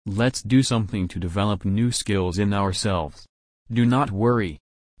Let's do something to develop new skills in ourselves. Do not worry.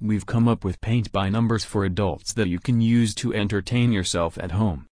 We've come up with paint by numbers for adults that you can use to entertain yourself at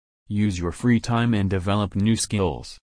home. Use your free time and develop new skills.